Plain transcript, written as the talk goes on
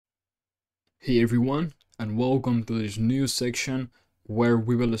Hey everyone, and welcome to this new section where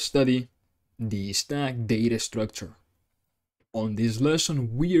we will study the stack data structure. On this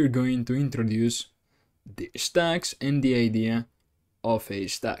lesson, we are going to introduce the stacks and the idea of a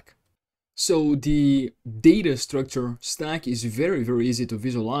stack. So the data structure stack is very easy to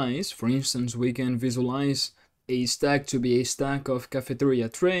visualize. For instance, we can visualize a stack to be a stack of cafeteria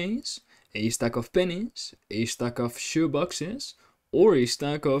trays, a stack of pennies, a stack of shoe boxes, or a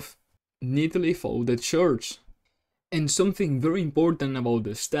stack of neatly folded shirts. And something very important about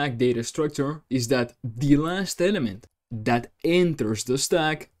the stack data structure is that the last element that enters the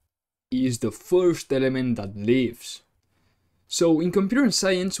stack is the first element that leaves. So in computer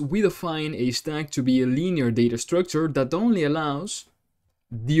science, we define a stack to be a linear data structure that only allows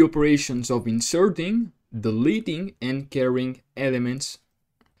the operations of inserting, deleting, and carrying elements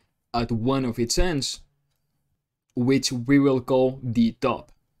at one of its ends, which we will call the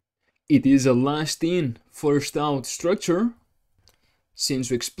top. It is a last in, first out structure. Since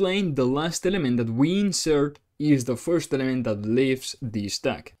we explained, the last element that we insert is the first element that leaves the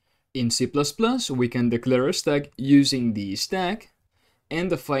stack. In C++, we can declare a stack using the stack and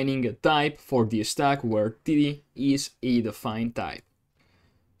defining a type for the stack where td is a defined type.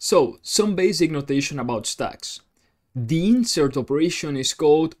 So, some basic notation about stacks. The insert operation is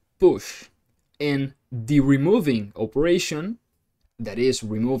called push, and the removing operation, that is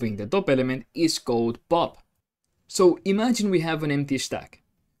removing the top element, is called pop. So imagine we have an empty stack.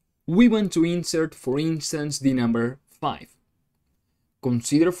 We want to insert, for instance, the number 5.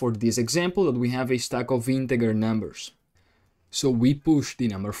 Consider for this example that we have a stack of integer numbers. So we push the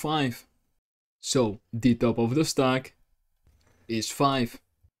number 5. So the top of the stack is 5.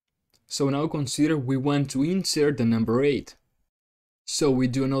 So now consider we want to insert the number 8. So we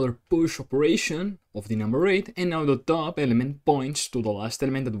do another push operation of the number 8, and now the top element points to the last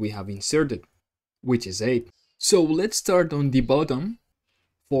element that we have inserted, which is 8. So let's start on the bottom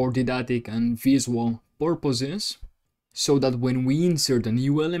for didactic and visual purposes, so that when we insert a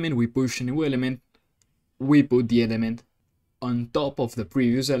new element, we push a new element, we put the element on top of the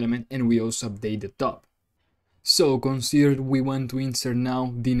previous element, and we also update the top. So consider we want to insert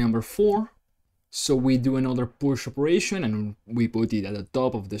now the number 4. So we do another push operation and we put it at the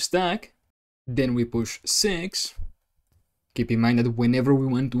top of the stack. Then we push 6. Keep in mind that whenever we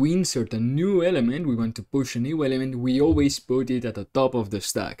want to insert a new element, we want to push a new element, we always put it at the top of the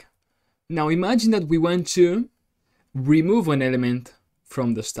stack. Now imagine that we want to remove an element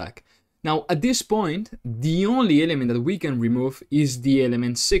from the stack. Now at this point, the only element that we can remove is the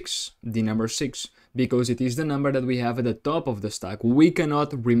element 6, the number 6. Because it is the number that we have at the top of the stack. We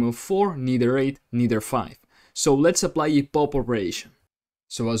cannot remove 4, neither 8, neither 5. So let's apply a pop operation.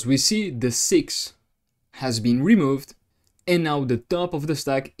 So as we see, the 6 has been removed, and now the top of the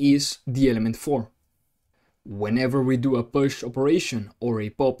stack is the element 4. Whenever we do a push operation or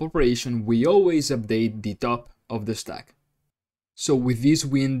a pop operation, we always update the top of the stack. So with this,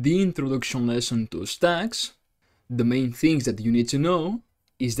 we end the introduction lesson to stacks. The main things that you need to know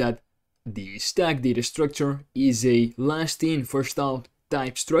is that the stack data structure is a last in, first out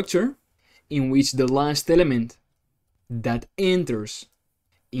type structure in which the last element that enters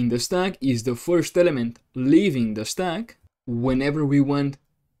in the stack is the first element leaving the stack. Whenever we want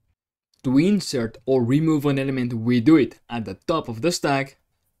to insert or remove an element, we do it at the top of the stack,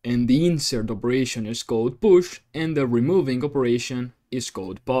 and the insert operation is called push and the removing operation is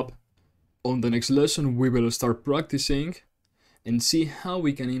called pop. On the next lesson, we will start practicing and see how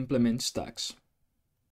we can implement stacks.